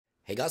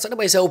Hey guys,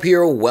 myself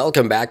here.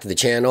 Welcome back to the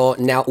channel.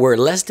 Now, we're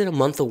less than a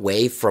month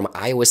away from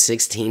iOS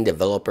 16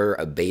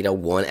 developer beta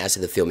 1 as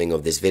of the filming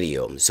of this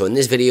video. So in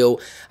this video,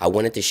 I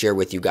wanted to share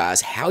with you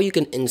guys how you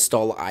can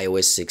install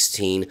iOS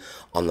 16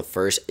 on the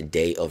first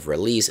day of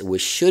release,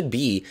 which should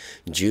be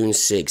June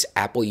 6.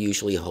 Apple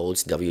usually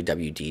holds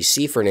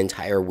WWDC for an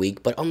entire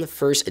week, but on the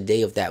first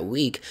day of that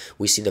week,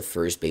 we see the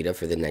first beta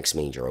for the next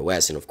major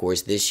OS. And of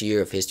course, this year,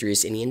 if history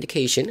is any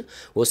indication,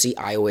 we'll see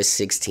iOS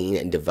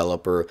 16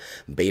 developer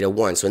beta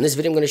 1. So in this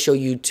video, I'm going to show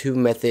you two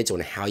methods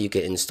on how you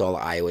can install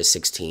iOS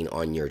 16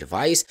 on your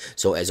device.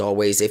 So as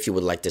always, if you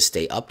would like to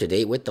stay up to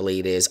date with the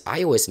latest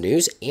iOS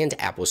news and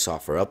Apple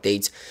software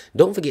updates,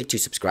 don't forget to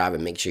subscribe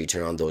and make sure you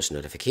turn on those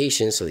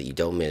notifications so that you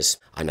don't miss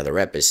another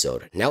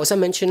episode. Now, as I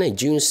mentioned,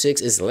 June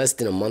 6 is less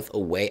than a month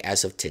away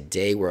as of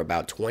today. We're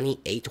about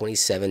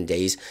 27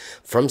 days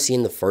from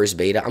seeing the first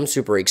beta. I'm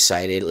super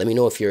excited. Let me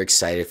know if you're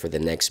excited for the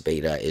next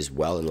beta as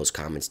well in those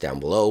comments down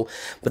below.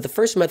 But the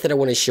first method I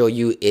want to show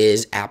you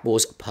is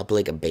Apple's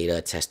public beta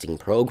testing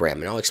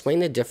program, and I'll explain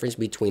the difference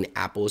between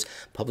Apple's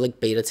public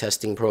beta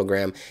testing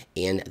program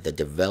and the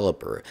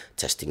developer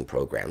testing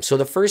program. So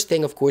the first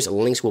thing, of course,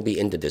 links will be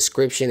in the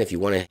description. If you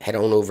want to head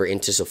on over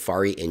into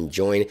Safari and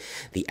join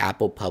the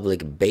Apple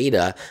public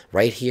beta,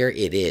 right here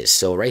it is.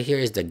 So right here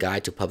is the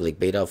guide to public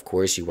beta. Of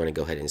course, you want to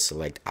go ahead and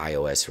select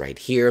iOS right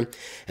here,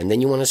 and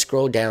then you want to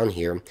scroll down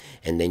here,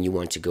 and then you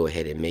want to go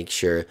ahead and make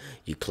sure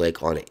you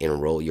click on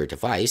enroll your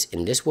device,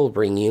 and this will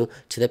bring you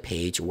to the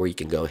page where you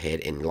can go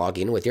ahead and log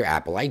in with your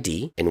Apple ID.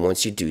 And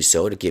once you do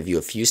so, to give you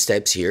a few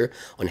steps here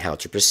on how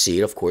to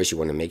proceed, of course, you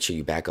want to make sure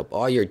you back up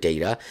all your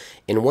data.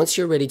 And once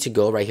you're ready to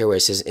go, right here where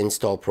it says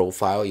install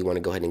profile, you want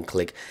to go ahead and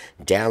click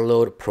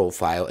download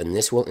profile, and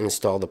this will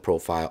install the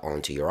profile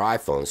onto your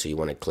iPhone. So you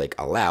want to click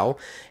allow,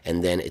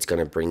 and then it's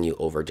going to bring you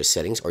over to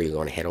settings, or you're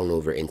going to head on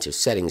over into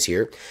settings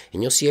here,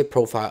 and you'll see a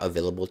profile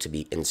available to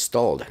be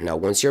installed. Now,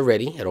 once you're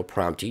ready, it'll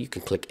prompt you. You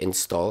can click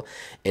install,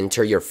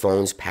 enter your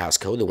phone's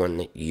passcode, the one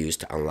that you use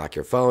to unlock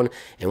your phone,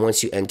 and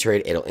once you enter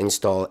it, it'll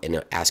install, and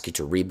it'll ask you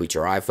to reboot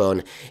your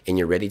iPhone, and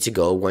you're ready to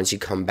go. Once you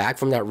come back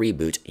from that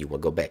reboot, you will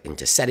go back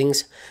into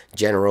settings,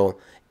 general,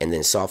 and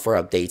then software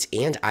updates,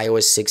 and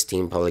iOS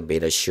 16 public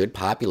beta should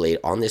populate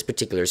on this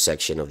particular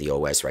section of the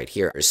OS right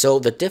here. So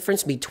the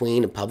difference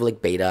between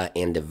public beta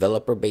and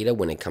developer beta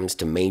when it comes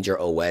to major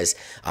OS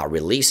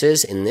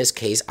releases, in this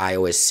case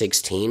iOS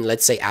 16,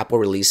 let's say Apple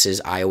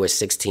releases iOS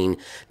 16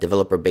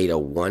 developer beta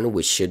 1,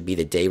 which should be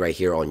the day right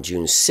here on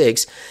June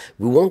 6,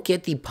 we won't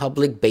get the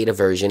public beta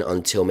version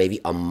until maybe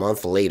a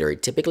month later.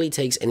 It typically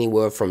takes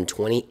anywhere from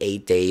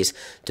 28 days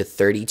to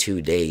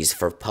 32 days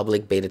for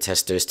public beta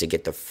testers to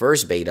get the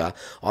first beta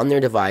on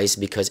their device,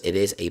 because it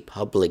is a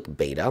public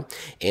beta,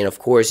 and of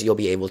course you'll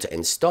be able to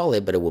install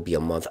it, but it will be a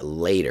month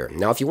later.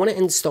 Now, if you want to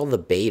install the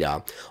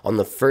beta on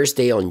the first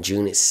day on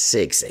June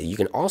 6th, you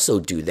can also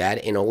do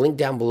that, and I'll link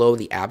down below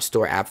the App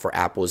Store app for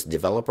Apple's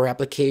developer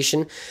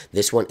application.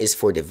 This one is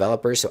for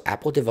developers, so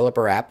Apple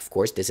developer app, of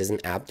course this is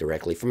an app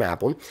directly from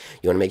Apple.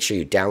 You want to make sure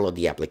you download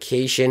the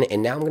application,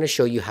 and now I'm going to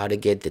show you how to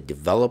get the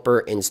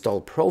developer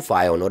install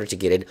profile in order to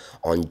get it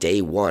on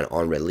day 1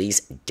 on release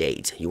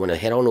date. You want to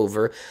head on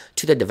over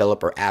to the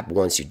developer app.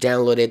 Once you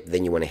download it,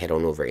 then you want to head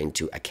on over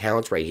into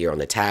accounts right here on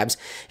the tabs,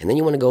 and then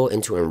you want to go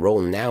into enroll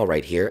now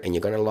right here, and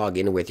you're going to log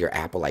in with your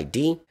Apple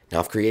ID. Now,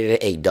 I've created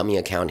a dummy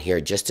account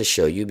here just to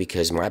show you,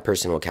 because my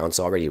personal account's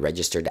already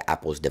registered to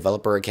Apple's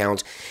developer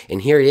account.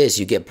 And here it is.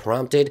 You get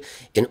prompted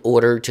in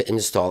order to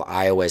install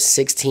iOS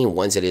 16.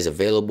 Once it is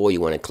available,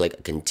 you want to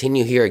click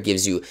continue here. It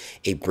gives you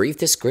a brief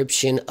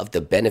description of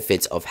the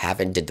benefits of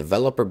having the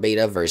developer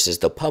beta versus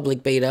the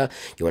public beta.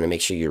 You want to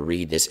make sure you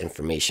read this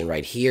information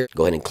right here.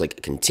 Go ahead and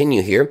click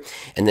continue here.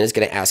 And then it's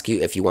going to ask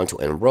you if you want to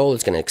enroll.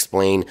 It's going to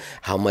explain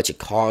how much it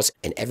costs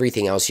and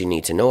everything else you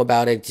need to know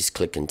about it. Just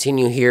click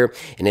continue here,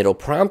 and it'll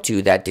prompt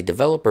you that the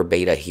developer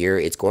beta here,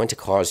 it's going to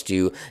cost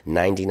you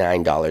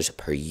 $99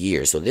 per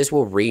year. So this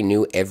will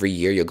renew every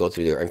year. You'll go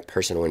through their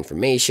personal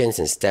information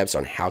and steps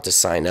on how to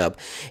sign up,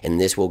 and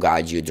this will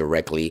guide you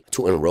directly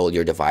to enroll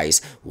your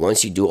device.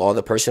 Once you do all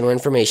the personal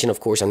information,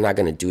 of course, I'm not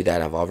going to do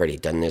that. I've already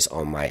done this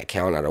on my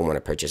account. I don't want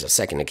to purchase a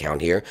second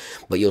account here,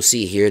 but you'll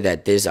see here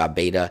that this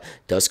beta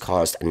does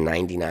cost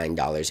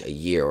 $99 a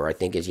year, or I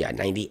think it's, yeah,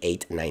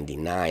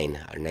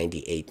 $98.99 or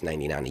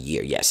 $98.99 a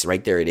year. Yes,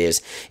 right there it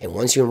is. And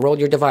once you enroll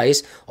your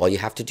device, all you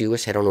have to do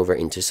is head on over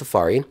into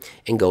Safari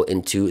and go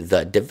into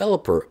the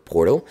developer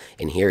portal,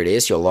 and here it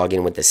is. You'll log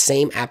in with the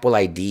same Apple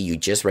ID you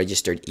just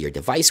registered your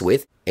device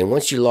with, and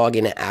once you log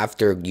in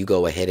after you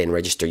go ahead and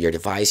register your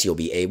device, you'll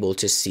be able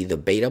to see the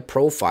beta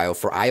profile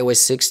for iOS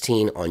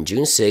 16 on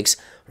June 6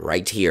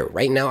 right here.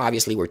 Right now,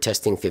 obviously, we're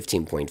testing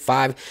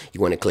 15.5.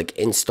 You want to click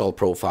install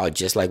profile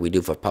just like we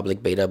do for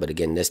public beta, but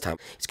again, this time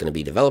it's going to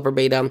be developer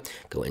beta.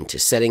 Go into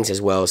settings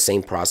as well,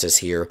 same process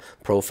here,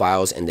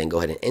 profiles, and then go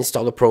ahead and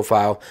install the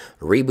profile,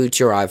 reboot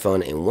your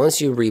iPhone, and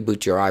once you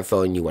reboot your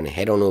iPhone, you want to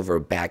head on over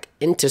back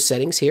into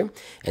settings here,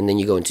 and then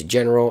you go into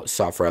general,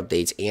 software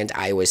updates, and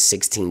iOS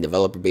 16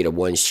 developer beta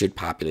 1 should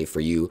populate for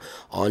you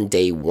on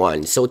day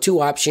 1. So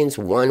two options,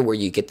 one where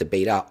you get the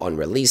beta on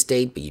release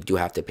date, but you do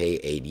have to pay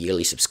a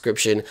yearly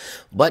subscription,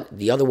 but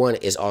the other one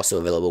is also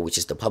available, which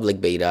is the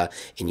public beta,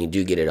 and you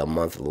do get it a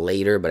month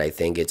later, but I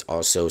think it's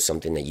also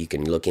something that you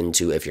can look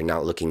into if you're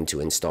not looking to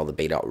install the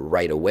beta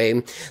right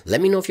away.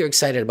 Let me know if you're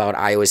excited about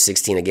iOS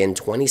 16. Again,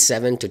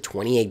 27 to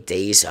 28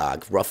 days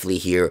roughly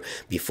here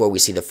before we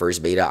see the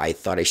first beta. I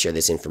thought I'd share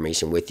this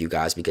information with you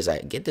guys because I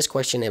get this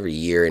question every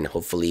year, and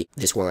hopefully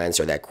this will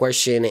answer that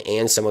question,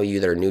 and some of you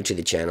that are new to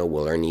the channel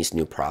will learn these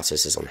new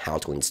processes on how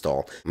to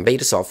install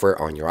beta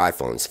software on your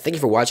iPhones. Thank you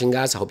for watching,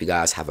 guys. I hope you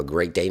guys have a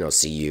great day, and I'll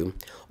see you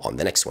on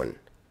the next one.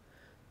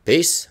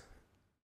 Peace.